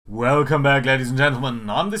Welcome back, ladies and gentlemen.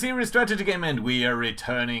 I'm the Serious Strategy Game, and we are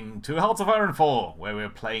returning to Hearts of Iron 4, where we're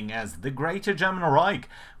playing as the Greater German Reich.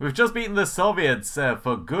 We've just beaten the Soviets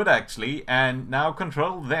for good, actually, and now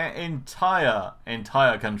control their entire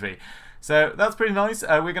country. So that's pretty nice.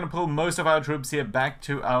 We're going to pull most of our troops here back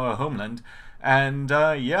to our homeland, and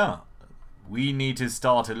yeah, we need to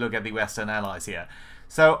start to look at the Western allies here.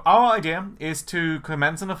 So our idea is to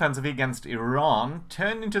commence an offensive against Iran,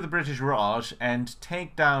 turn into the British Raj, and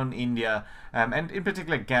take down India, and in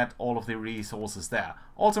particular get all of the resources there.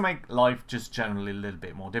 Also make life just generally a little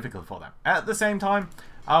bit more difficult for them. At the same time,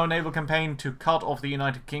 our naval campaign to cut off the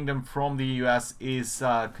United Kingdom from the US is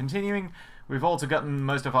continuing. We've also gotten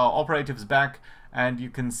most of our operatives back, and you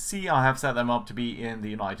can see I have set them up to be in the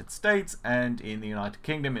United States and in the United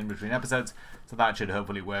Kingdom in between episodes, so that should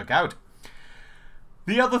hopefully work out.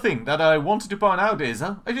 The other thing that I wanted to point out is,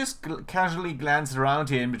 I just casually glanced around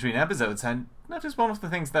here in between episodes and noticed one of the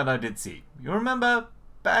things that I did see. You remember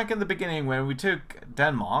back in the beginning when we took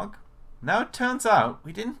Denmark? Now it turns out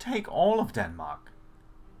we didn't take all of Denmark.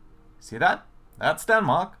 See that? That's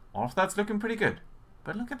Denmark. All of that's looking pretty good.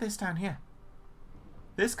 But look at this down here.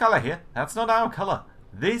 This color here, that's not our color.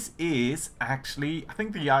 This is actually, I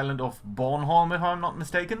think, the island of Bornholm, if I'm not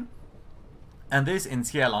mistaken. And this in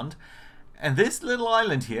Sjælland. And this little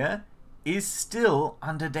island here is still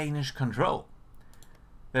under Danish control.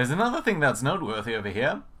 There's another thing that's noteworthy over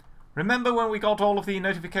here. Remember when we got all of the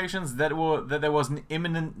notifications that there was an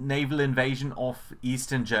imminent naval invasion of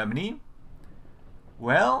Eastern Germany?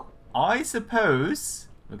 Well, I suppose,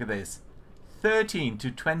 look at this, 13 to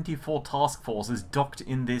 24 task forces docked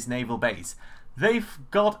in this naval base. They've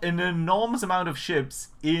got an enormous amount of ships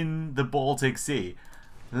in the Baltic Sea.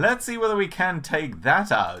 Let's see whether we can take that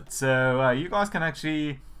out. So you guys can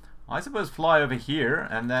actually, I suppose, fly over here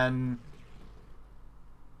and then...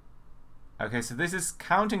 Okay, so this is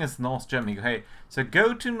counting as North Germany. Okay, so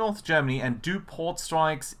go to North Germany and do port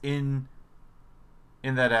strikes in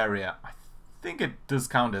that area. I think it does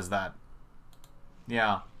count as that.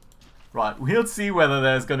 Yeah. Right, we'll see whether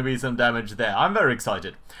there's going to be some damage there. I'm very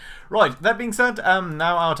excited. Right, that being said,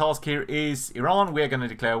 now our task here is Iran. We're going to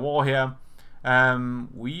declare war here.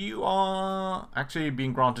 We are actually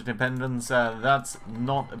being granted independence. That's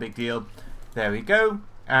not a big deal. There we go.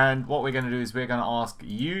 And what we're going to do is we're going to ask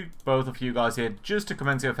you, both of you guys here, just to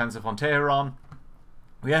commence the offensive on Tehran.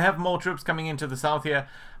 We have more troops coming into the south here,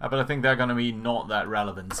 but I think they're going to be not that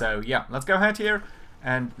relevant. So yeah, let's go ahead here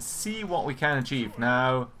and see what we can achieve.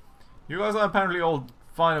 Now, you guys are apparently all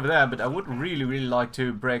fine over there, but I would really like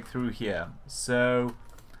to break through here. So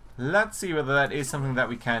let's see whether that is something that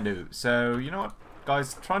we can do. So, you know what,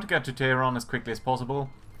 guys, try to get to Tehran as quickly as possible.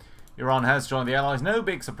 Iran has joined the Allies. No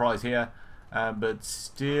big surprise here, but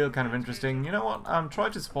still kind of interesting. You know what, try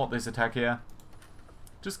to support this attack here.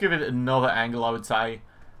 Just give it another angle, I would say.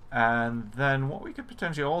 And then what we could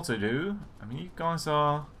potentially also do, I mean, you guys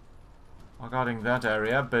are guarding that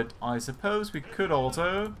area, but I suppose we could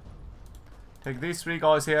also take these three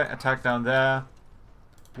guys here, attack down there.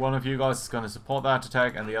 One of you guys is going to support that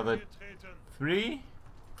attack, and the other three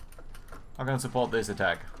are going to support this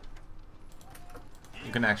attack.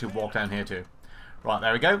 You can actually walk down here too. Right,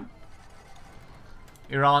 there we go.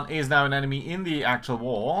 Iran is now an enemy in the actual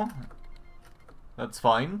war. That's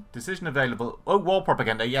fine. Decision available. Oh, war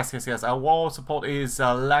propaganda. Yes. Our war support is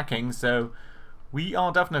lacking, so we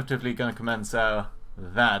are definitively going to commence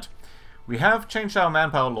that. We have changed our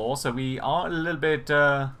manpower law, so we are a little bit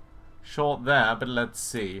short there, but let's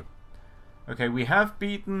see. Okay, we have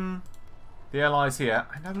beaten the Allies here,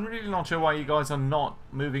 and I'm really not sure why you guys are not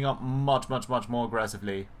moving up much more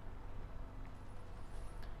aggressively.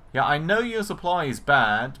 Yeah, I know your supply is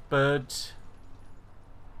bad, but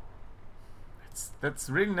that's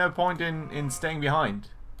really no point in staying behind.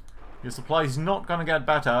 Your supply is not going to get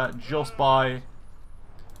better just by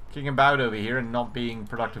kicking about over here and not being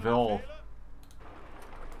productive at all.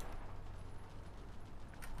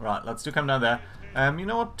 Right, let's do come down there. You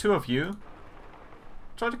know what, two of you,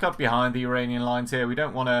 try to cut behind the Iranian lines here. We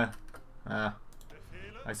don't want to...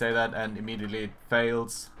 I say that and immediately it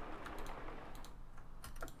fails.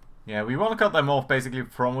 Yeah, we want to cut them off basically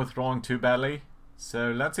from withdrawing too badly. So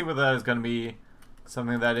let's see whether there's going to be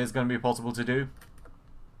something that is going to be possible to do.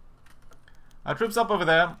 Our troops up over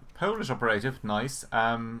there, Polish operative, nice.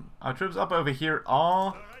 Our troops up over here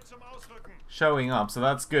are showing up, so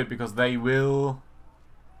that's good because they will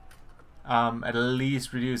at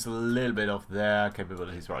least reduce a little bit of their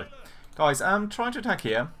capabilities, right? Guys, I'm trying to attack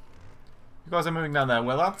here. You guys are moving down there.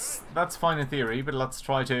 Well, that's fine in theory, but let's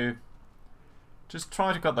try to just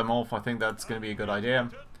try to cut them off. I think that's going to be a good idea.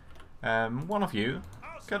 One of you,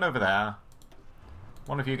 get over there.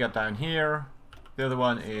 One of you get down here. The other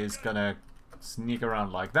one is gonna sneak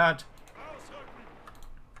around like that.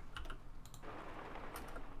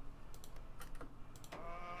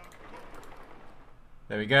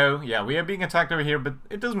 There we go. Yeah, we are being attacked over here, but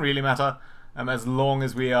it doesn't really matter. As long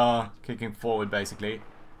as we are kicking forward, basically.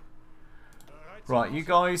 Right, you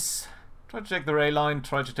guys, try to take the rail line,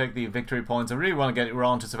 try to take the victory points. I really want to get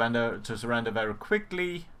Iran to surrender very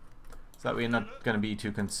quickly, so that we're not going to be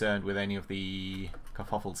too concerned with any of the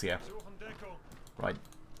kerfuffles here. Right,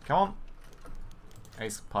 come on.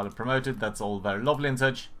 Ace pilot promoted, that's all very lovely and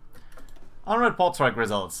such. Unread port strike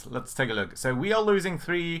results, let's take a look. So we are losing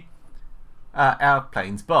 3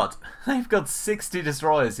 airplanes, but they've got 60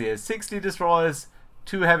 destroyers here. 60 destroyers,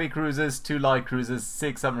 2 heavy cruisers, 2 light cruisers,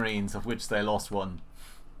 6 submarines, of which they lost 1.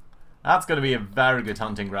 That's going to be a very good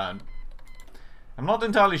hunting ground. I'm not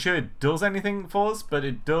entirely sure it does anything for us, but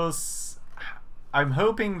it does. I'm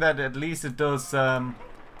hoping that at least it does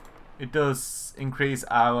increase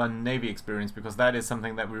our Navy experience, because that is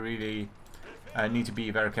something that we really need to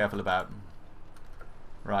be very careful about.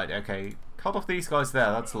 Right, okay. Cut off these guys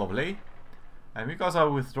there, that's lovely. And you guys are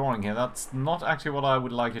withdrawing here. That's not actually what I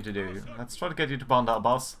would like you to do. Let's try to get you to Bandar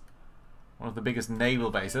Abbas, one of the biggest naval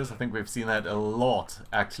bases. I think we've seen that a lot,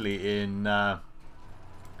 actually, in our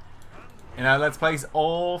Let's Plays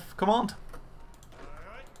of Command.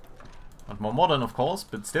 Not more modern, of course,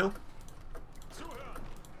 but still.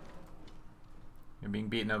 You're being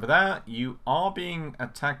beaten over there. You are being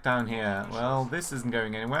attacked down here. Well, this isn't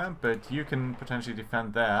going anywhere, but you can potentially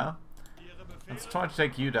defend there. Let's try to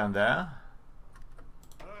take you down there.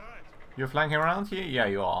 You're flanking around here? Yeah,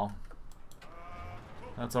 you are.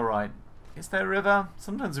 That's alright. Is there a river?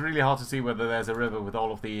 Sometimes it's really hard to see whether there's a river with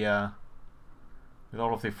all of the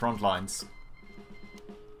front lines.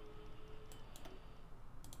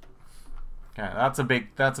 Okay, that's a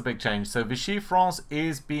big change. So Vichy France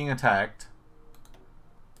is being attacked.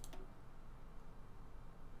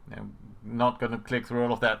 Now, not gonna click through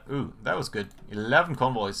all of that. Ooh, that was good. 11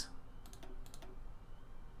 convoys.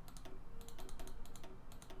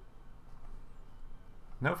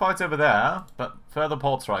 No fights over there, but further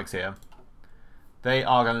port strikes here. They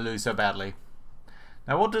are going to lose so badly.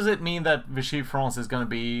 Now, what does it mean that Vichy France is going to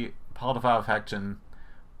be part of our faction?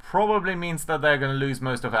 Probably means that they're going to lose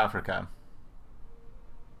most of Africa.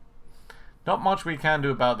 Not much we can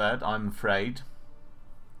do about that, I'm afraid.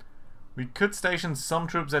 We could station some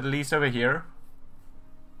troops at least over here.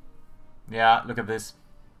 Yeah, look at this.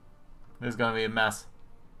 This is going to be a mess.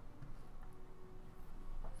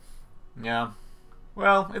 Yeah.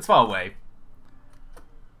 Well, it's far away.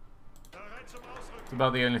 It's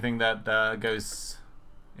about the only thing that goes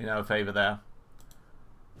in our favor there.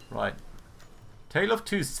 Right. Tale of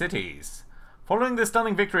Two Cities. Following the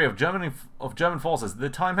stunning victory of German forces, the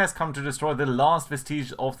time has come to destroy the last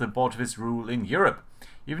vestige of the Bolshevist rule in Europe.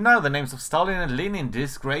 Even now, the names of Stalin and Lenin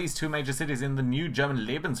disgrace 2 major cities in the new German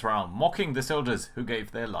Lebensraum, mocking the soldiers who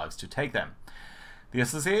gave their lives to take them. The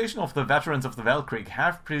Association of the Veterans of the Weltkrieg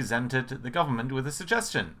have presented the government with a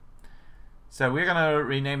suggestion. So we're going to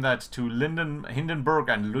rename that to Hindenburg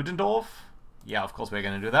and Ludendorff. Yeah, of course we're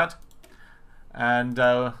going to do that. And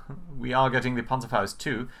we are getting the Panzerfaust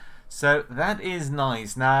too. So that is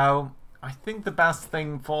nice. Now, I think the best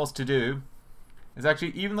thing for us to do is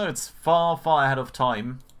actually, even though it's far, far ahead of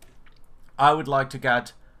time, I would like to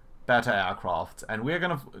get better aircraft. And we're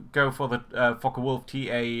going to go for the Focke-Wulf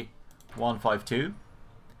TA-152.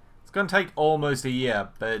 It's going to take almost a year,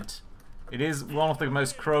 but it is one of the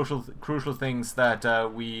most crucial things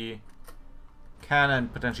that we can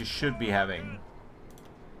and potentially should be having.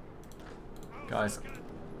 Guys,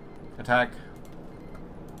 attack.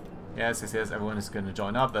 Yes, everyone is going to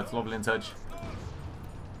join up. That's lovely and such.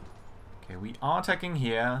 Okay, we are attacking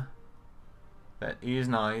here. That is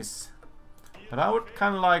nice. But I would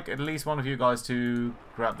kind of like at least one of you guys to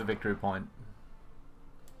grab the victory point.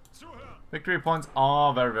 Victory points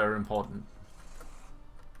are very, very important.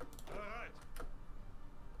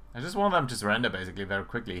 I just want them to surrender basically very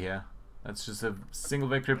quickly here. That's just a single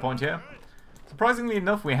victory point here. Surprisingly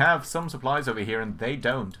enough, we have some supplies over here and they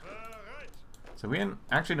don't. So we're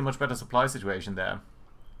actually in a much better supply situation there.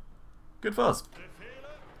 Good for us.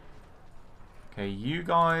 Okay, you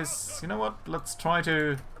guys, you know what? Let's try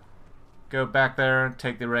to go back there,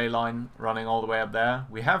 take the rail line running all the way up there.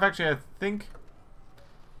 We have actually, I think,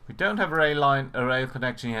 we don't have a rail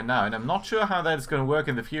connection here now, and I'm not sure how that is going to work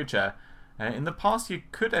in the future. In the past, you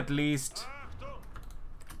could at least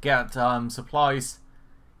get supplies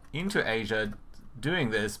into Asia doing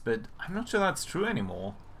this, but I'm not sure that's true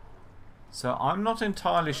anymore. So I'm not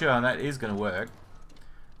entirely sure how that is going to work.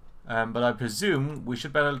 But I presume we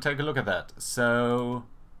should better take a look at that. So,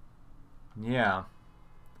 yeah.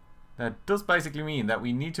 That does basically mean that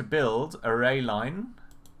we need to build a ray line.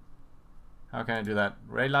 How can I do that?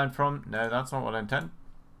 Ray line from... No, that's not what I intend.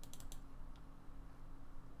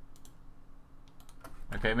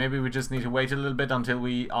 Okay, maybe we just need to wait a little bit until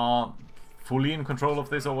we are fully in control of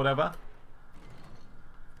this or whatever.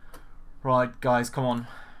 Right, guys, come on.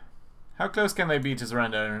 How close can they be to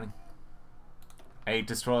surrendering? 8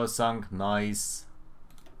 destroyers sunk, nice.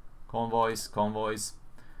 Convoys, convoys.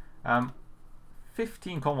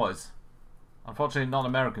 15 convoys. Unfortunately, not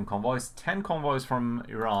American convoys. 10 convoys from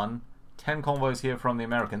Iran. 10 convoys here from the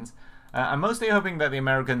Americans. I'm mostly hoping that the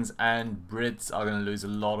Americans and Brits are going to lose a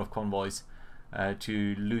lot of convoys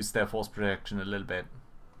to lose their force protection a little bit.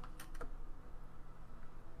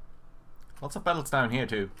 Lots of battles down here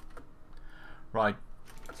too. Right.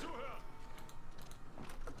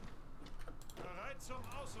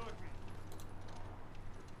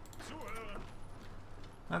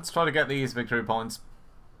 Let's try to get these victory points.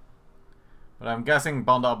 But I'm guessing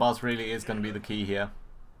Bandar Abbas really is going to be the key here.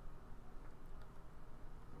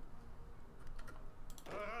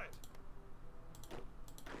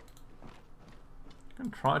 You can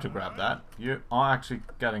try to grab that. You are actually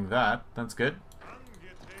getting that. That's good.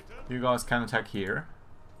 You guys can attack here.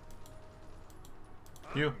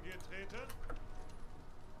 You.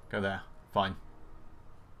 Go there. Fine.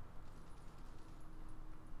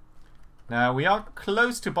 Now, we are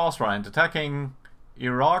close to Basra, and attacking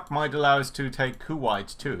Iraq might allow us to take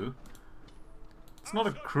Kuwait too. It's not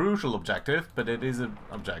a crucial objective, but it is an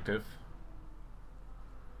objective.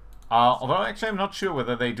 Although actually I'm not sure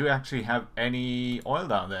whether they do actually have any oil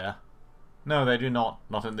down there. No, they do not.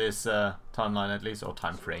 Not in this timeline at least, or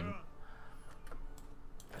time frame.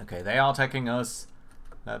 Okay, they are attacking us.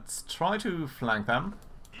 Let's try to flank them.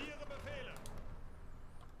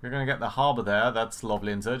 We're going to get the harbour there. That's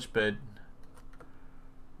lovely and such, but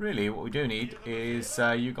really what we do need is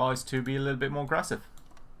you guys to be a little bit more aggressive.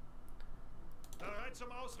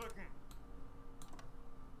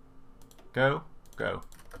 Go, go.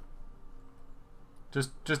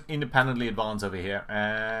 Just independently advance over here.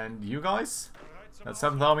 And you guys, that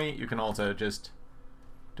 7th Army, you can also just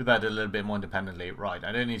do that a little bit more independently. Right,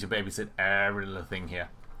 I don't need to babysit every little thing here.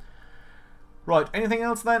 Right, anything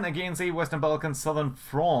else then? Against the Western Balkans, Southern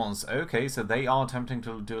France. Okay, so they are attempting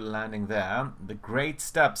to do a landing there. The Great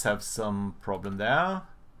Steppes have some problem there.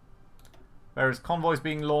 Various convoys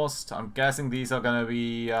being lost. I'm guessing these are going to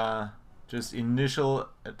be just initial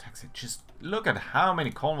attacks. Just look at how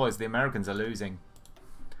many convoys the Americans are losing.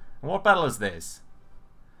 And what battle is this?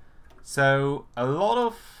 So, a lot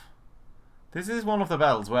of... This is one of the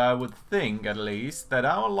battles where I would think, at least, that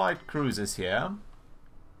our light cruisers here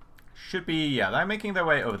should be... Yeah, they're making their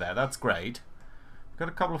way over there. That's great. Got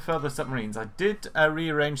a couple of further submarines. I did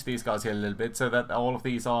rearrange these guys here a little bit so that all of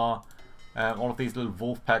these are... all of these little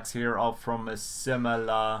wolf packs here are from a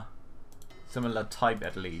similar type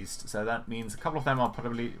at least. So that means a couple of them are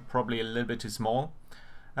probably a little bit too small.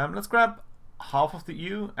 Let's grab half of the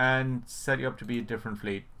U and set you up to be a different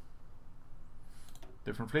fleet.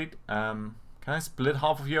 Different fleet. Can I split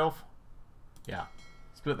half of you off? Yeah,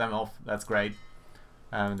 split them off. That's great.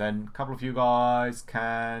 And then a couple of you guys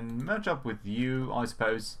can merge up with you, I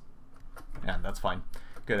suppose. Yeah, that's fine.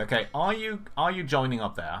 Good. Okay, are you joining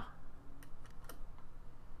up there?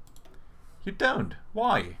 You don't.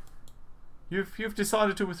 Why? You've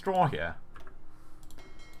decided to withdraw here.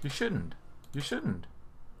 You shouldn't. You shouldn't.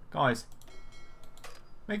 Guys,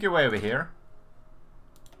 make your way over here.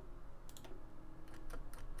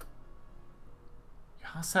 You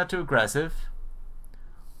are set to aggressive.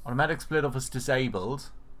 Automatic split off is disabled.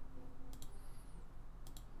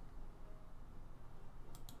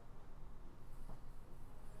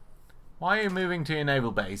 Why are you moving to your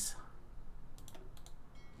naval base?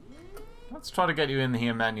 Let's try to get you in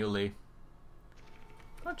here manually.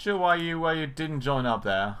 Not sure why you didn't join up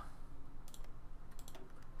there.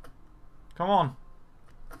 Come on.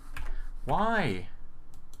 Why?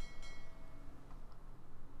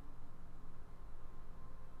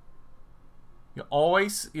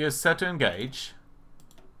 You're set to engage.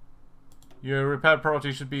 Your repair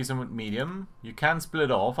priority should be somewhat medium. You can split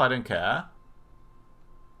off, I don't care.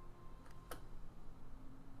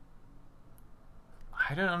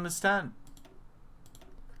 I don't understand.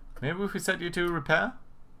 Maybe if we set you to repair?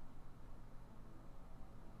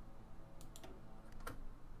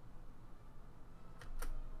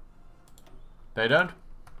 They don't?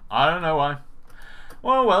 I don't know why.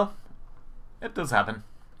 Well, well. It does happen.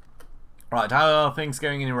 Right, how are things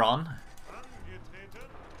going in Iran?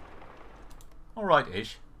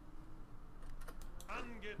 Alright-ish.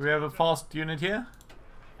 Do we have a fast unit here?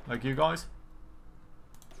 Like you guys?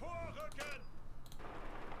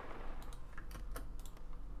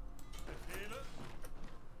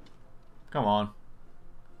 Come on.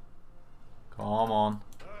 Come on.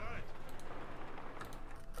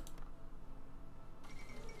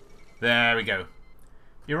 There we go.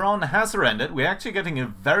 Iran has surrendered. We're actually getting a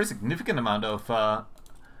very significant amount of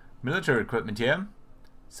military equipment here.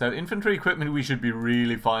 So infantry equipment we should be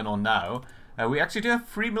really fine on now. We actually do have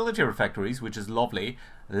 3 military factories, which is lovely.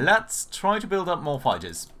 Let's try to build up more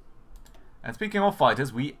fighters. And speaking of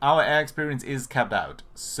fighters, our air experience is capped out.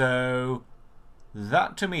 So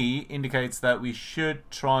that to me indicates that we should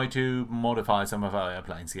try to modify some of our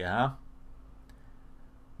airplanes here. Huh?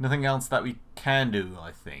 Nothing else that we can do,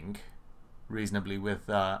 I think, reasonably with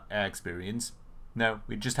air experience. No,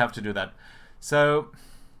 we just have to do that. So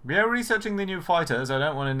we are researching the new fighters. I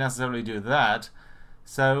don't want to necessarily do that.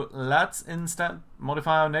 So let's instead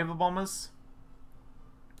modify our naval bombers.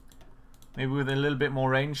 Maybe with a little bit more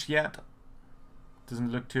range yet.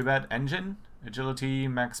 Doesn't look too bad. Engine, agility,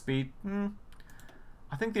 max speed.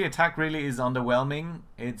 I think the attack really is underwhelming.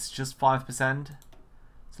 It's just 5%.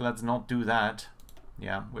 So let's not do that.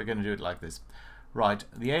 Yeah, we're going to do it like this. Right,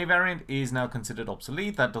 the A variant is now considered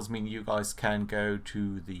obsolete. That does mean you guys can go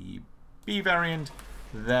to the B variant.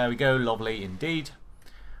 There we go, lovely indeed.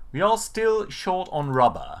 We are still short on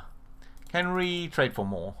rubber. Can we trade for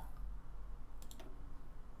more?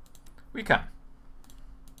 We can.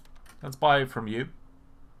 Let's buy from you.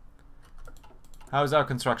 How's our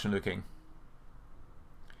construction looking?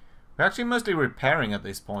 We're actually mostly repairing at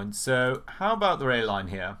this point, so how about the rail line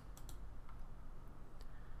here?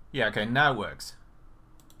 Yeah, okay, now it works.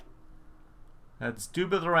 Let's do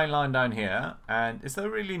build a rail line down here, and is there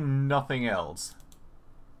really nothing else?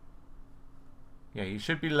 Yeah, you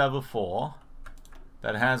should be level 4.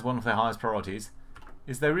 That has one of the highest priorities.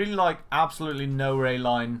 Is there really like absolutely no rail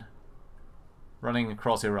line running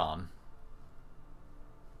across Iran?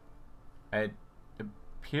 It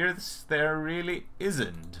appears there really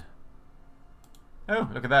isn't. Oh,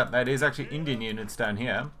 look at that. That is actually Indian units down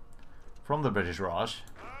here from the British Raj.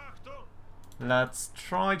 Let's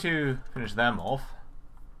try to finish them off.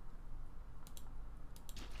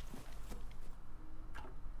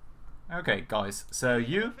 Okay, guys, so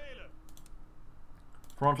you,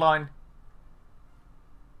 front line,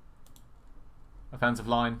 offensive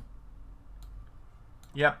line,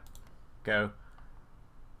 yep, go.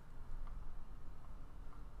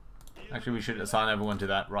 Actually, we should assign everyone to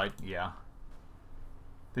that, right? Yeah.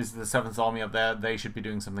 This is the 7th Army up there, they should be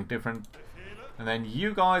doing something different. And then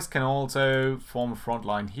you guys can also form a front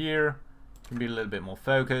line here, can be a little bit more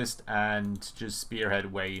focused, and just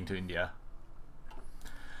spearhead way into India.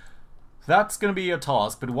 That's going to be your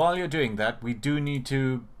task, but while you're doing that, we do need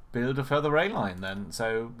to build a further rail line then.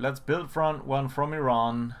 So let's build one from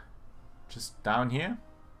Iran, just down here.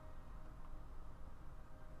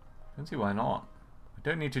 Don't see why not. We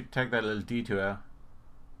don't need to take that little detour.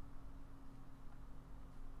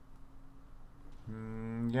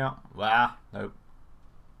 Yeah, nope.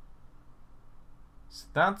 So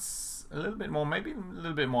that's a little bit more, maybe a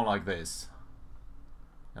little bit more like this.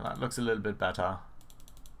 Yeah, that looks a little bit better.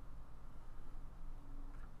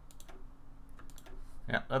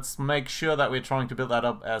 Yeah, let's make sure that we're trying to build that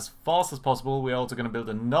up as fast as possible. We're also going to build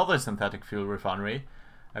another synthetic fuel refinery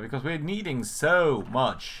because we're needing so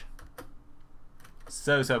much.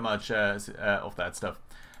 So much of that stuff.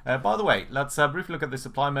 By the way, let's briefly look at the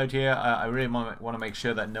supply mode here. I really want to make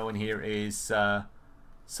sure that no one here is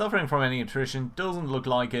suffering from any attrition. Doesn't look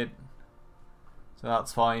like it. So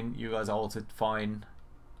that's fine. You guys are also fine.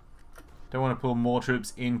 Don't want to pull more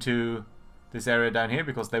troops into this area down here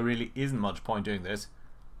because there really isn't much point doing this.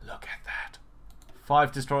 Look at that.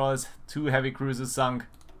 5 destroyers, 2 heavy cruisers sunk.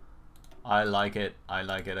 I like it. I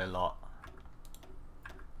like it a lot.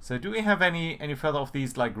 So do we have any further of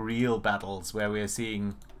these like real battles where we're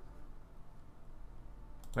seeing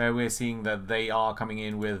that they are coming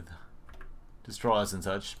in with destroyers and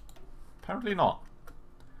such? Apparently not.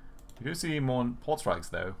 We do see more port strikes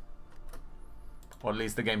though. Or at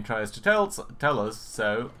least the game tries to tell us,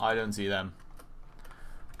 so I don't see them.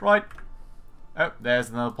 Right. Oh, there's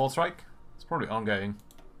another port strike. It's probably ongoing.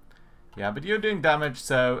 Yeah, but you're doing damage,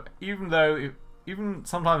 so even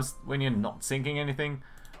sometimes when you're not sinking anything,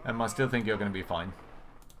 I still think you're going to be fine.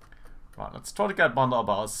 Right, let's try to get Bandar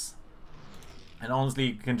Abbas. And honestly,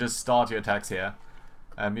 you can just start your attacks here.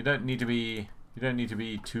 You don't need to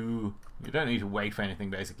wait for anything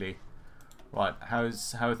basically. Right, how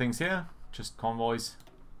are things here? Just convoys.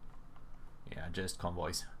 Yeah, just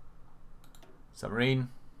convoys. Submarine.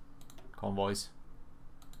 Convoys.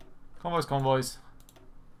 Convoys.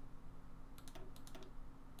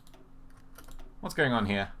 What's going on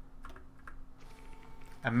here?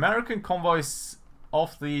 American convoys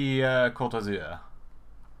off the Côte d'Azur.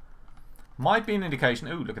 Might be an indication.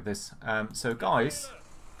 Oh, look at this. So guys,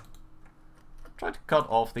 try to cut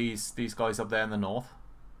off these guys up there in the north.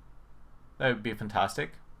 That would be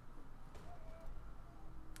fantastic.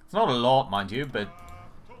 It's not a lot, mind you, but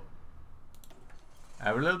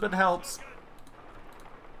every little bit helps.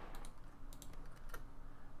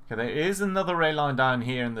 Okay, there is another rail line down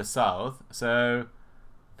here in the south, so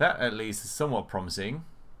that at least is somewhat promising.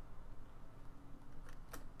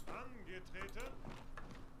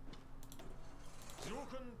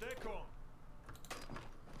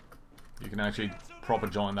 You can actually proper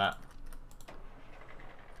join that.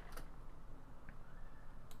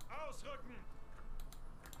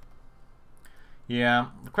 Yeah,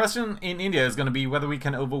 the question in India is going to be whether we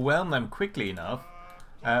can overwhelm them quickly enough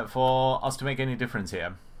for us to make any difference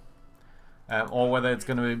here. Or whether it's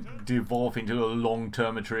going to devolve into a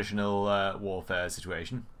long-term attritional warfare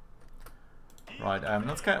situation. Right,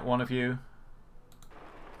 let's get one of you.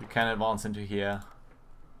 You can advance into here.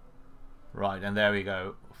 Right, and there we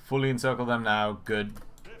go. Fully encircle them now. Good.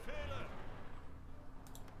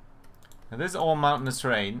 Now, this is all mountainous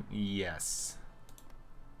terrain. Yes.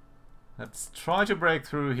 Let's try to break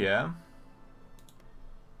through here.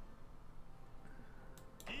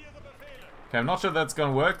 Okay, I'm not sure that's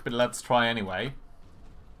going to work, but let's try anyway.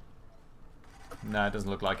 No, it doesn't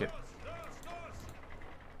look like it.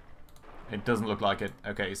 It doesn't look like it.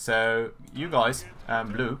 Okay, so you guys,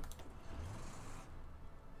 blue.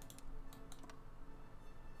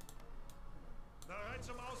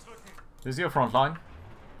 This is your front line.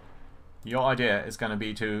 Your idea is going to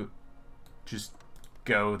be to just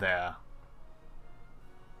go there.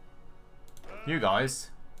 You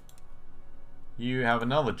guys, you have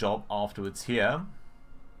another job afterwards here.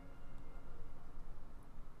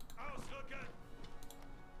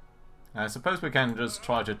 I suppose we can just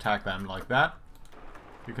try to attack them like that.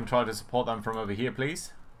 You can try to support them from over here,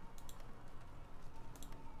 please.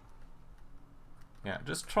 Yeah,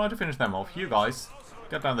 just try to finish them off. You guys,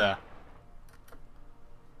 get down there.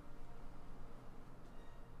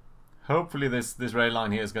 Hopefully this rail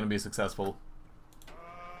line here is going to be successful.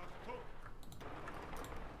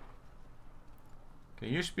 Okay,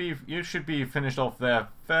 you should be finished off there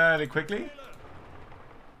fairly quickly.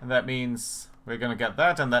 And that means we're going to get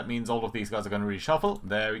that, and that means all of these guys are going to reshuffle.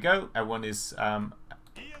 There we go. Everyone is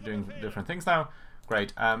doing different things now.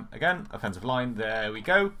 Great. Again, offensive line. There we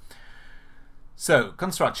go. So,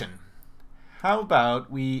 construction. How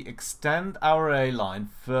about we extend our rail line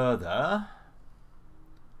further?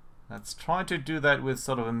 Let's try to do that with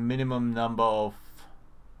sort of a minimum number of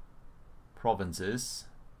provinces.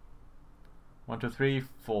 1, 2, 3,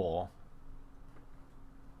 4.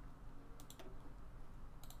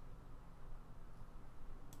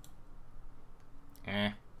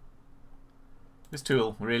 This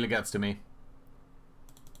tool really gets to me.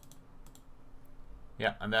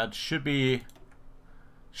 Yeah, and that should be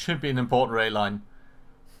an important rail line.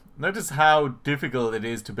 Notice how difficult it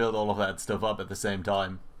is to build all of that stuff up at the same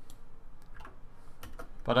time.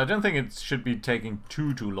 But I don't think it should be taking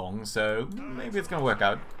too long, so maybe it's going to work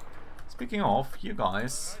out. Speaking of, you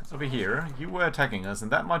guys over here, you were attacking us,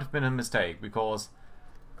 and that might have been a mistake, because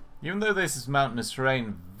even though this is mountainous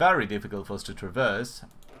terrain, very difficult for us to traverse.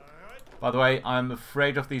 By the way, I'm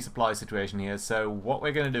afraid of the supply situation here, so what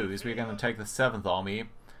we're going to do is we're going to take the 7th Army,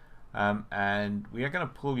 and we are going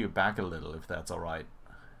to pull you back a little, if that's alright.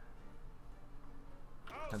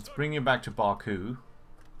 Let's bring you back to Baku.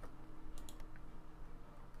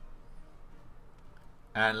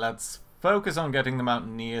 And let's focus on getting the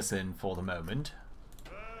Mountaineers in for the moment.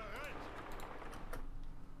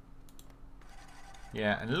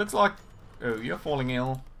 Yeah, and it looks like... Oh, you're falling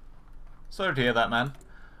ill. Sorry to hear that, man.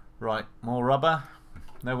 Right, more rubber.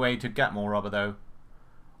 No way to get more rubber, though.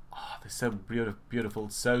 Oh, they're so beautiful.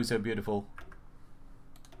 So beautiful.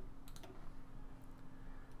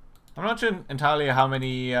 I'm not sure entirely how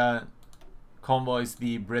many convoys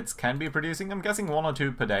the Brits can be producing. I'm guessing 1 or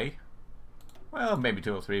 2 per day. Well, maybe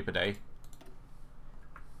 2 or 3 per day.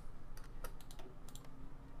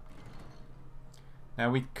 Now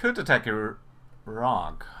we could attack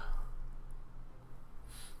Iraq.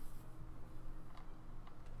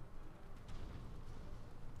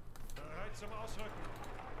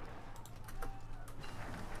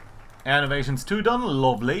 Air innovations 2 done,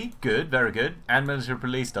 lovely, good, very good, and military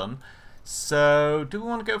police done. So, do we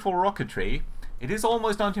want to go for rocketry? It is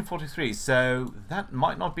almost 1943, so that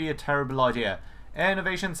might not be a terrible idea. Air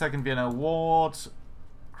innovation, 2nd Vienna Award,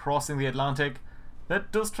 crossing the Atlantic. That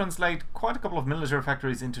does translate quite a couple of military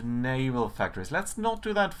factories into naval factories. Let's not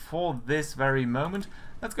do that for this very moment.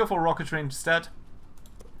 Let's go for rocketry instead.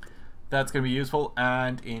 That's going to be useful.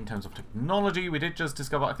 And in terms of technology, we did just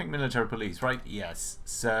discover, I think, military police, right? Yes.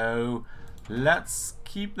 So let's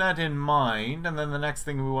keep that in mind. And then the next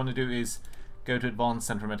thing we want to do is go to advanced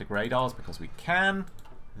centrometric radars, because we can.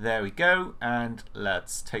 There we go. And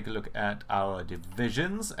let's take a look at our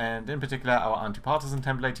divisions, and in particular our anti-partisan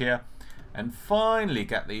template here. And finally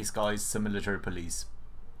get these guys some military police.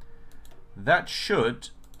 That should,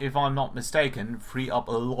 if I'm not mistaken, free up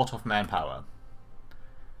a lot of manpower.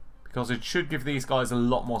 Because it should give these guys a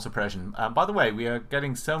lot more suppression. By the way, we are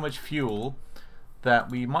getting so much fuel that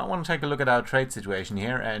we might want to take a look at our trade situation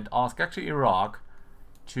here and ask actually Iraq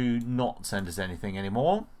to not send us anything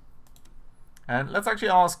anymore. And let's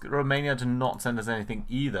actually ask Romania to not send us anything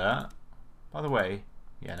either. By the way,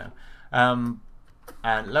 yeah, no.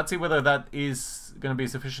 And let's see whether that is going to be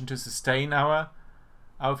sufficient to sustain our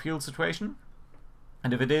fuel situation.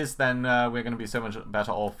 And if it is, then we're going to be so much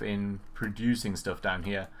better off in producing stuff down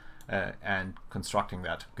here and constructing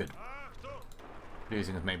that. Good.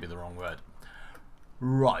 Producing is maybe the wrong word.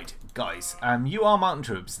 Right, guys. You are mountain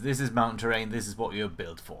troops. This is mountain terrain. This is what you're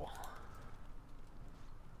built for.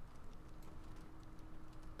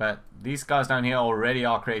 But these guys down here already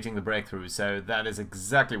are creating the breakthrough, so that is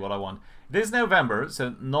exactly what I want. It is November,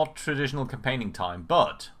 so not traditional campaigning time,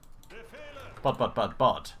 but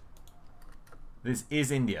this is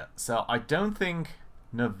India, so I don't think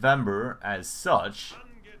November as such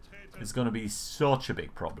is going to be such a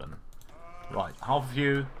big problem. Right, half of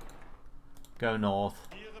you go north.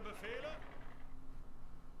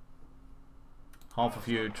 Half of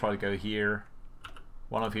you try to go here.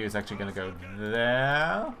 One of you is actually going to go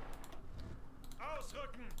there.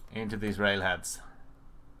 Into these railheads.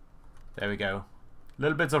 There we go.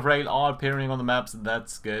 Little bits of rail are appearing on the maps, and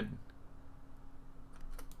that's good.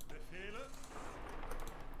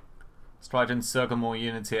 Let's try to encircle more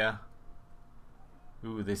units here.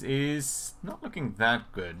 Ooh, this is not looking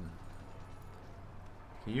that good.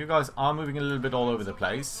 Okay, you guys are moving a little bit all over the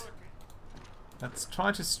place. Let's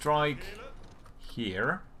try to strike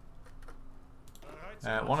here.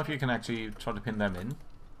 One of you can actually try to pin them in.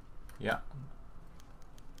 Yeah.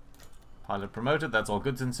 Pilot promoted, that's all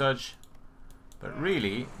goods in search. But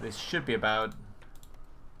really, this should be about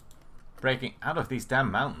breaking out of these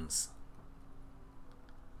damn mountains.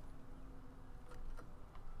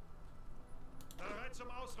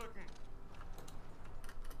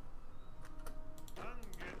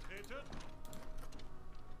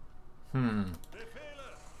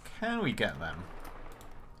 Can we get them?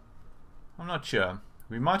 I'm not sure.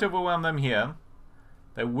 We might overwhelm them here.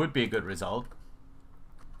 That would be a good result.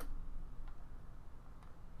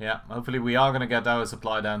 Yeah, hopefully we are going to get our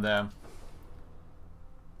supply down there.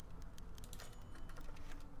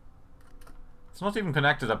 It's not even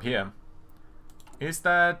connected up here. Is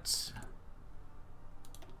that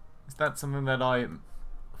something that I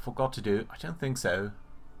forgot to do? I don't think so.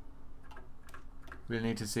 We'll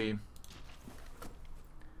need to see.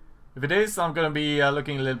 If it is, I'm going to be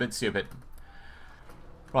looking a little bit stupid.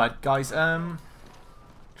 Right, guys,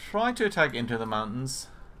 try to attack into the mountains.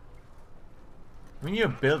 I mean, you're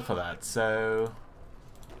built for that, so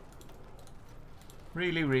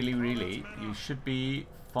really, you should be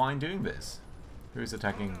fine doing this. Who's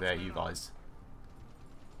attacking there, you guys?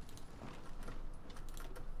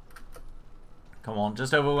 Come on,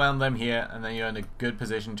 just overwhelm them here, and then you're in a good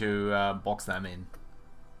position to box them in.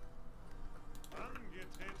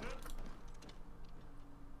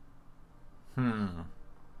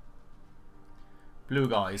 Blue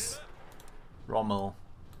guys. Rommel.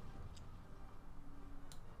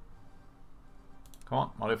 Come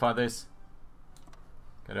on, modify this.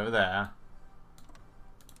 Get over there.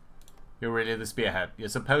 You're really the spearhead. You're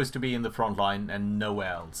supposed to be in the front line and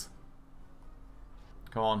nowhere else.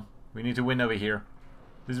 Come on. We need to win over here.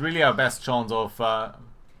 This is really our best chance of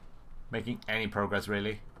making any progress,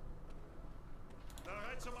 really.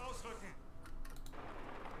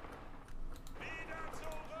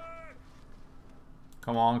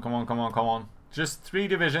 Come on, come on, come on, come on. Just 3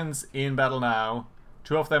 divisions in battle now.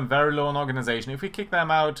 2 of them very low on organization. If we kick them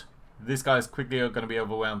out, this guy's quickly going to be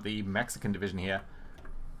overwhelmed. The Mexican division here.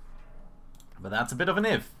 But that's a bit of an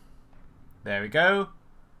if. There we go.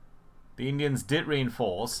 The Indians did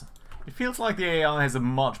reinforce. It feels like the AI has a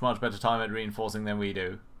much better time at reinforcing than we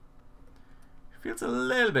do. It feels a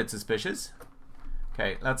little bit suspicious.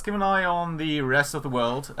 Okay, let's keep an eye on the rest of the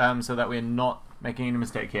world so that we're not making any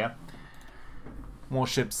mistake here. More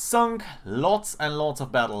ships sunk, lots and lots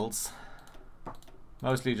of battles.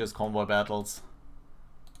 Mostly just convoy battles.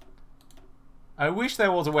 I wish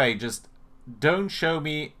there was a way, just don't show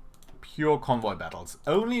me pure convoy battles.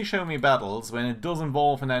 Only show me battles when it does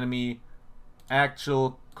involve an enemy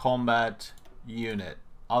actual combat unit.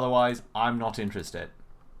 Otherwise, I'm not interested.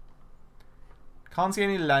 Can't see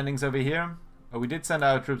any landings over here. Oh, we did send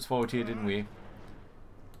our troops forward here, didn't we?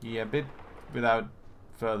 Yeah, a bit without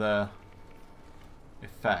further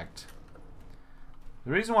effect.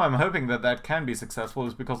 The reason why I'm hoping that that can be successful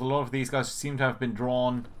is because a lot of these guys seem to have been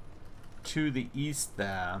drawn to the east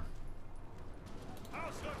there.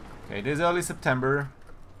 Okay, it is early September.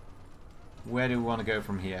 Where do we want to go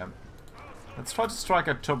from here? Let's try to strike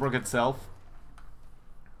at Tobruk itself.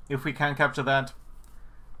 If we can capture that,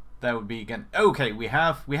 that would be again. Okay, we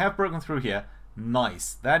have broken through here.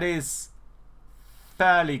 Nice. That is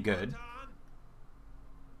fairly good.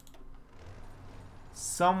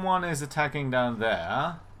 Someone is attacking down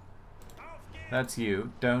there. That's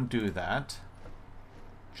you. Don't do that.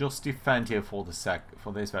 Just defend here for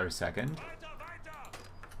this very second.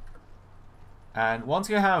 And once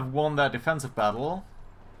you have won that defensive battle,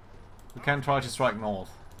 we can try to strike north.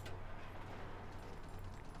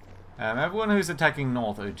 Everyone who's attacking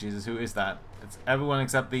north, oh Jesus, who is that? It's everyone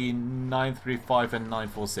except the 935 and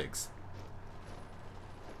 946.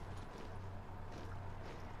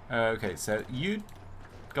 Okay, so you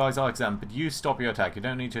guys are exempt, but you stop your attack. You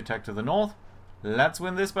don't need to attack to the north. Let's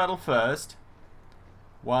win this battle first.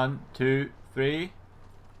 1, 2, 3.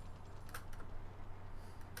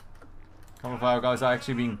 Some of our guys are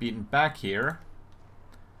actually being beaten back here.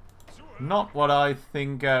 Not what I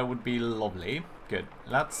think would be lovely. Good.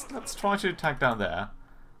 Let's try to attack down there.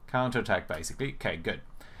 Counter-attack, basically. Okay, good.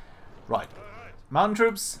 Right. Mountain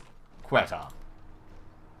troops, Quetta.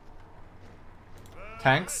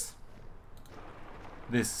 Tanks,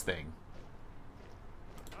 this thing.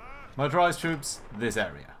 Motorized troops, this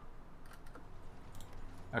area.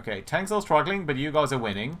 Okay, tanks are struggling, but you guys are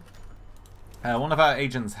winning. One of our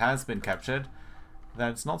agents has been captured.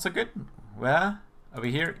 That's not so good. Where? Over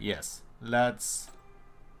here? Yes. Let's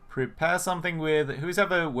prepare something with... Who's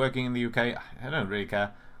ever working in the UK? I don't really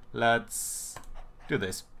care. Let's do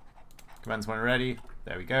this. Commands when ready.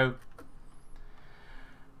 There we go.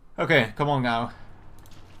 Okay, come on now.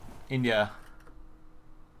 India.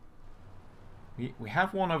 We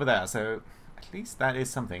have one over there, so at least that is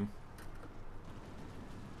something.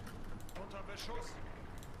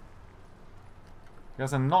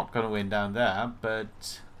 Guess I'm not going to win down there,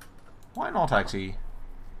 but why not actually?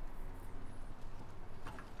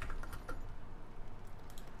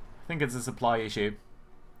 I think it's a supply issue.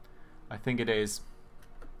 I think it is.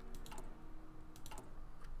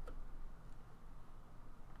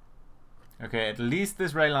 Okay, at least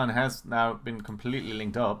this rail line has now been completely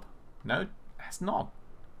linked up. No, it has not.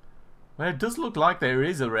 Well, it does look like there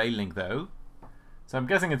is a rail link though. So I'm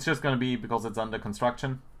guessing it's just going to be because it's under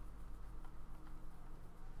construction.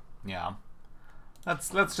 Yeah.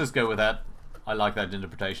 Let's just go with that. I like that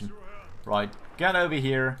interpretation. Right, get over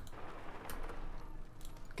here.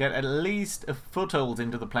 Get at least a foothold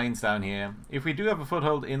into the plains down here. If we do have a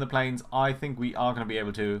foothold in the plains, I think we are going to be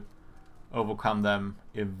able to overcome them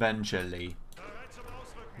eventually.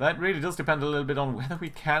 That really does depend a little bit on whether we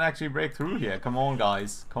can actually break through here. Come on,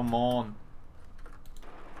 guys. Come on.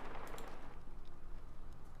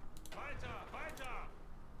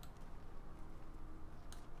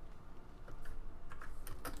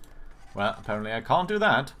 Well, apparently I can't do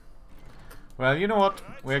that. Well, you know what?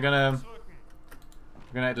 We're gonna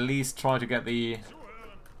at least try to get the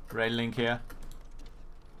rail link here.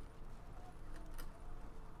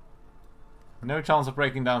 No chance of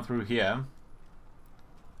breaking down through here.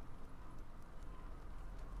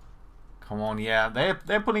 Come on, yeah.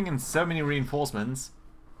 They're putting in so many reinforcements.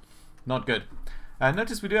 Not good.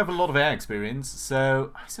 Notice we do have a lot of air experience,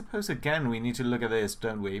 so I suppose again we need to look at this,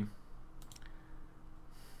 don't we?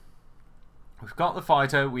 We've got the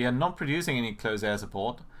fighter. We are not producing any close air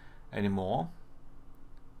support anymore.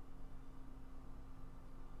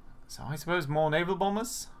 So I suppose more naval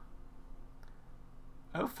bombers?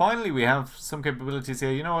 Oh, finally we have some capabilities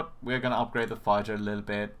here. You know what? We're going to upgrade the fighter a little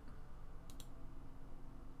bit.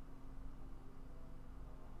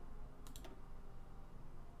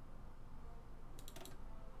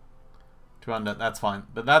 $200, that's fine.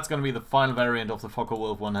 But that's going to be the final variant of the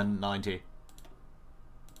Focke-Wulf 190.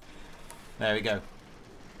 There we go.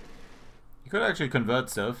 You could actually convert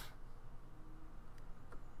stuff.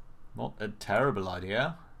 Not a terrible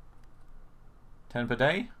idea. 10 per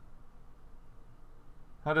day?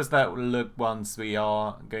 How does that look once we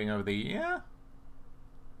are going over the... Yeah.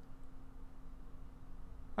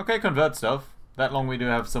 Okay, convert stuff. That long we do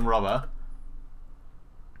have some rubber.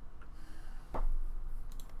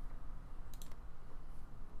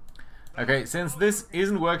 Okay, since this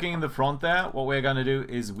isn't working in the front there, what we're going to do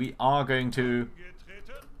is we are going to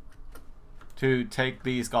take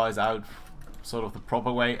these guys out sort of the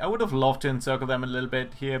proper way. I would have loved to encircle them a little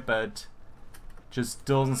bit here, but just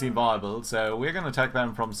doesn't seem viable. So we're going to attack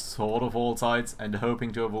them from sort of all sides and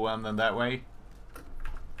hoping to overwhelm them that way.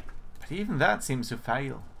 But even that seems to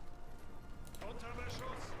fail.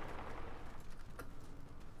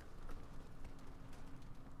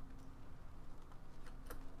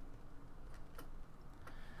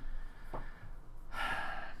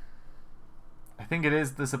 I think it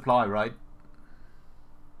is the supply, right?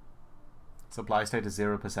 Supply state is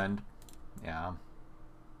 0%. Yeah.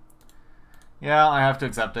 Yeah, I have to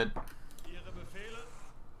accept it.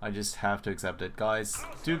 I just have to accept it. Guys,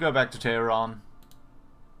 do go back to Tehran.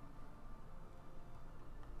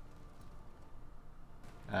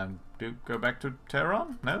 Do go back to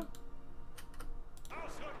Tehran? No?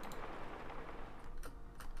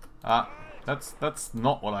 That's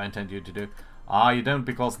not what I intend you to do. Ah, you don't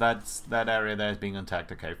because that area there is being attacked.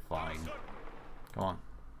 Okay, fine. Come on.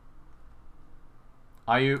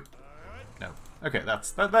 Are you? No. Okay,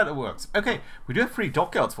 that works. Okay, we do have 3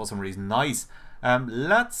 dockyards for some reason. Nice.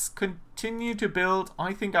 Let's continue to build.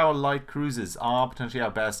 I think our light cruisers are potentially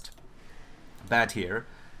our best bet here.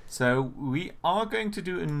 So we are going to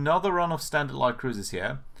do another run of standard light cruisers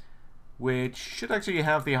here, which should actually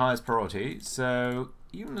have the highest priority. So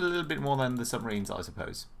even a little bit more than the submarines, I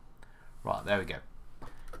suppose. Right, there we go.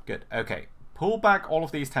 Good. Okay, pull back all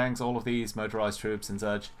of these tanks, all of these motorized troops and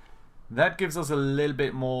such. That gives us a little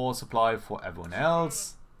bit more supply for everyone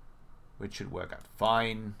else, which should work out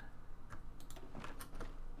fine.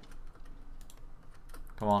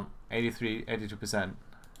 Come on, 83, 82%.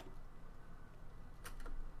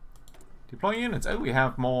 Deploy units. Oh, we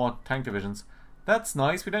have more tank divisions. That's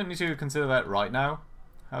nice. We don't need to consider that right now.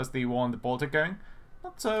 How's the war in the Baltic going?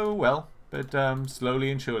 Not so well, but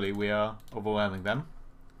slowly and surely we are overwhelming them.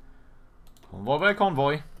 Convoy by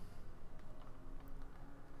convoy.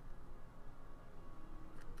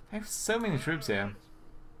 I have so many troops here.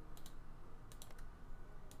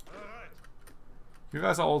 You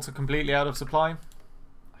guys are also completely out of supply?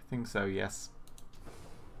 I think so, yes.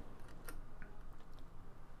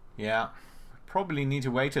 Yeah, probably need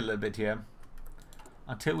to wait a little bit here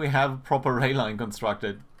until we have a proper rail line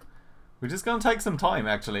constructed. Which is going to take some time,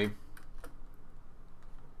 actually.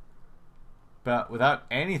 But without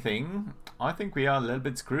anything, I think we are a little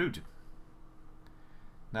bit screwed.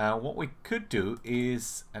 Now, what we could do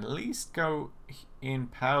is at least go in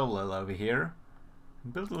parallel over here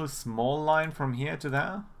and build a little small line from here to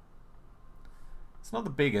there. It's not the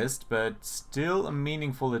biggest, but still a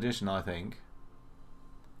meaningful addition, I think.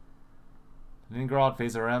 Leningrad,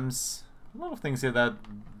 Fezerems. A lot of things here that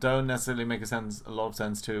don't necessarily make a lot of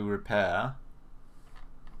sense to repair.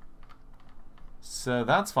 So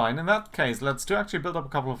that's fine. In that case, let's actually build up a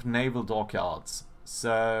couple of naval dockyards.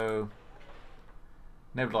 So,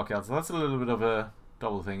 naval dockyards. That's a little bit of a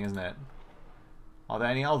double thing, isn't it? Are there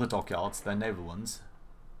any other dockyards than naval ones?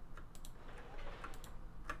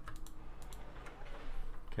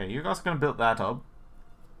 Okay, you guys are going to build that up.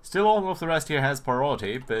 Still, all of the rest here has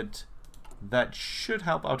priority, but that should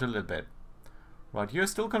help out a little bit. Right, you're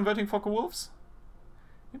still converting Focke-Wulfs?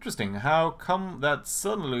 Interesting. How come that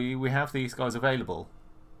suddenly we have these guys available?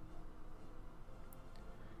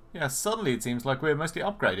 Yeah, suddenly it seems like we're mostly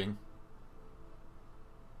upgrading.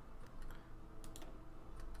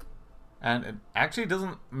 And it actually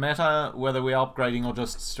doesn't matter whether we're upgrading or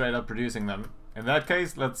just straight up producing them. In that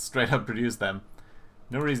case, let's straight up produce them.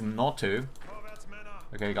 No reason not to.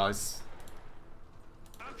 Okay, guys.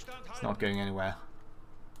 It's not going anywhere.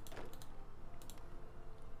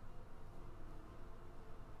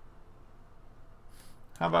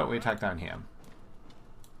 How about we attack down here?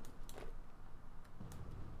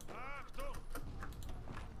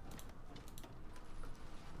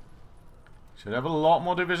 Should have a lot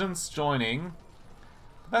more divisions joining.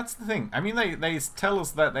 That's the thing. I mean, they tell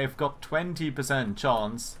us that they've got 20%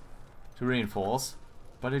 chance to reinforce,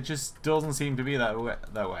 but it just doesn't seem to be that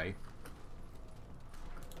way.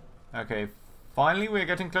 Okay, finally we're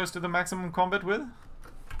getting close to the maximum combat width.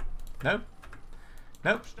 Nope.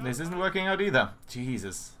 Nope, this isn't working out either.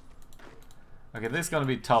 Jesus. Okay, this is going to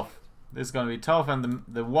be tough. This is going to be tough, and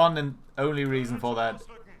the one and only reason for that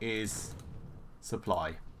is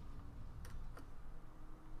supply.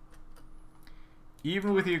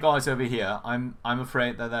 Even with you guys over here, I'm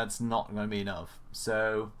afraid that that's not going to be enough.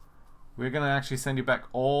 So we're going to actually send you back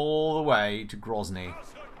all the way to Grozny.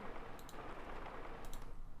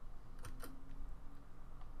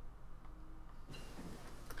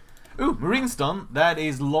 Ooh, Marine's done. That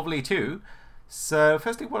is lovely too. So,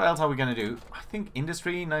 firstly, what else are we going to do? I think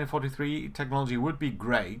industry 1943 technology would be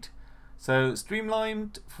great. So,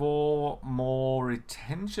 streamlined for more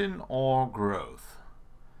retention or growth.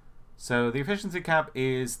 So, the efficiency cap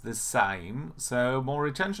is the same. So, more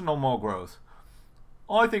retention or more growth?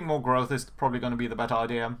 I think more growth is probably going to be the better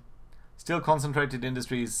idea. Still, concentrated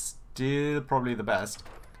industry is still probably the best.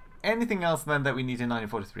 Anything else then that we need in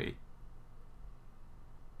 1943?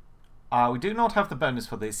 We do not have the bonus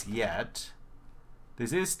for this yet.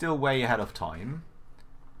 This is still way ahead of time.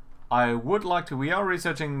 I would like to... We are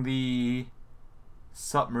researching the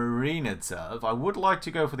submarine itself. I would like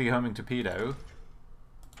to go for the homing torpedo.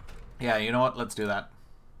 Yeah, you know what? Let's do that.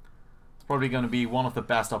 It's probably going to be one of the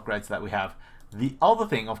best upgrades that we have. The other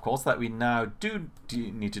thing, of course, that we now do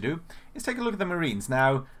need to do is take a look at the Marines.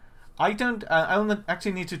 Now, I only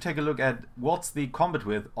actually need to take a look at what's the combat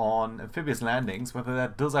width on amphibious landings, whether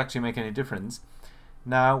that does actually make any difference.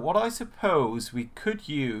 Now, what I suppose we could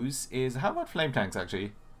use is... How about flame tanks,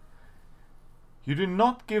 actually? You do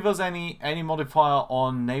not give us any modifier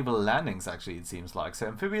on naval landings, actually, it seems like. So,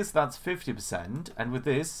 amphibious, that's 50%. And with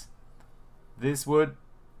this would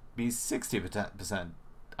be 60%.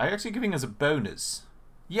 Are you actually giving us a bonus?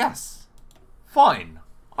 Yes. Fine.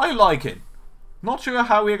 I like it. Not sure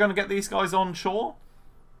how we're going to get these guys on shore,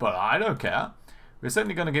 but I don't care. We're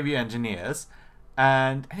certainly going to give you engineers.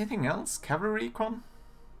 And anything else? Cavalry recon?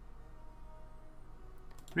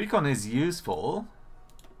 Recon is useful.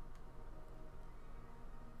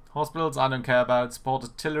 Hospitals, I don't care about. Support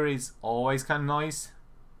artillery is always kind of nice.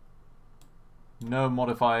 No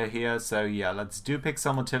modifier here, so yeah, let's do pick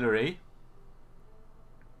some artillery.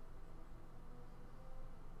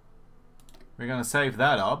 We're going to save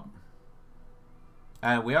that up.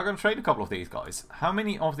 And we are going to train a couple of these guys. How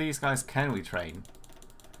many of these guys can we train?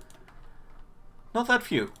 Not that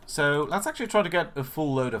few. So let's actually try to get a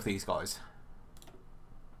full load of these guys.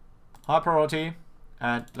 High priority.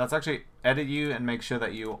 And let's actually edit you and make sure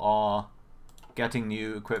that you are getting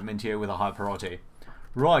new equipment here with a high priority.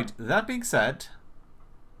 Right, that being said,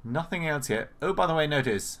 nothing else here. Oh, by the way,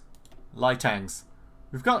 notice, light tanks.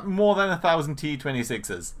 We've got more than 1,000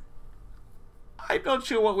 T-26s. I'm not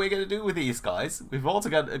sure what we're going to do with these guys. We've also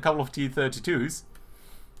got a couple of T-32s.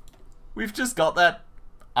 We've just got that.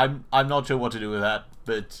 I'm not sure what to do with that,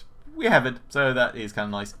 but we have it, so that is kind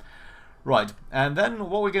of nice. Right, and then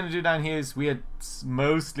what we're going to do down here is we are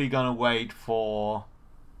mostly going to wait for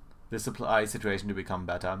the supply situation to become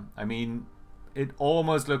better. I mean, it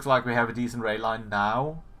almost looks like we have a decent rail line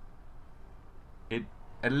now.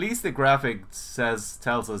 At least the graphic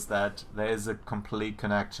tells us that there is a complete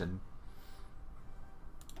connection.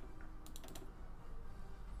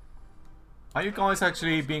 Are you guys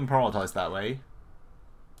actually being prioritized that way?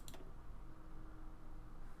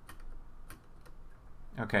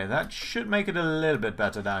 Okay, that should make it a little bit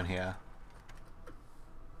better down here.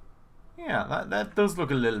 Yeah, that does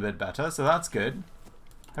look a little bit better, so that's good.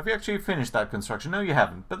 Have you actually finished that construction? No, you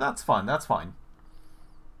haven't, but that's fine, that's fine.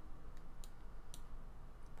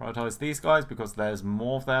 Prioritize these guys because there's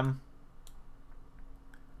more of them.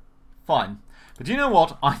 Fine. But you know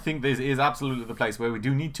what? I think this is absolutely the place where we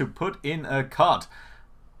do need to put in a cut.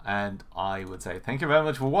 And I would say thank you very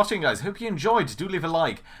much for watching, guys. Hope you enjoyed. Do leave a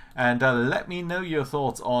like. And let me know your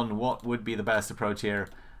thoughts on what would be the best approach here.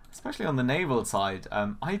 Especially on the naval side.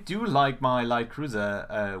 I do like my light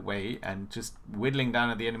cruiser way and just whittling down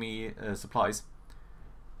at the enemy supplies.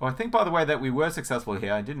 Well, I think, by the way, that we were successful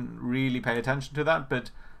here. I didn't really pay attention to that, but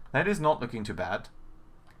that is not looking too bad.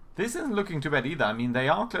 This isn't looking too bad either. I mean, they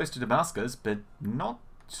are close to Damascus, but not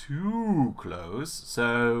too close.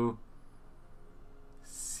 So,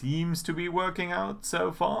 seems to be working out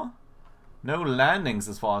so far. No landings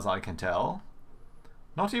as far as I can tell.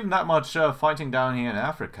 Not even that much fighting down here in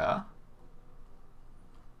Africa.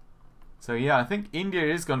 So yeah, I think India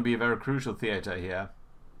is going to be a very crucial theater here.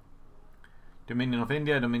 Dominion of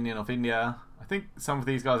India, Dominion of India. I think some of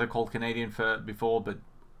these guys are called Canadian before, but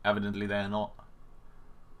evidently they are not.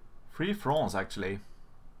 Free France, actually.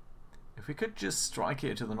 If we could just strike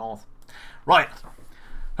here to the north. Right.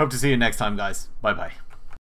 Hope to see you next time, guys. Bye-bye.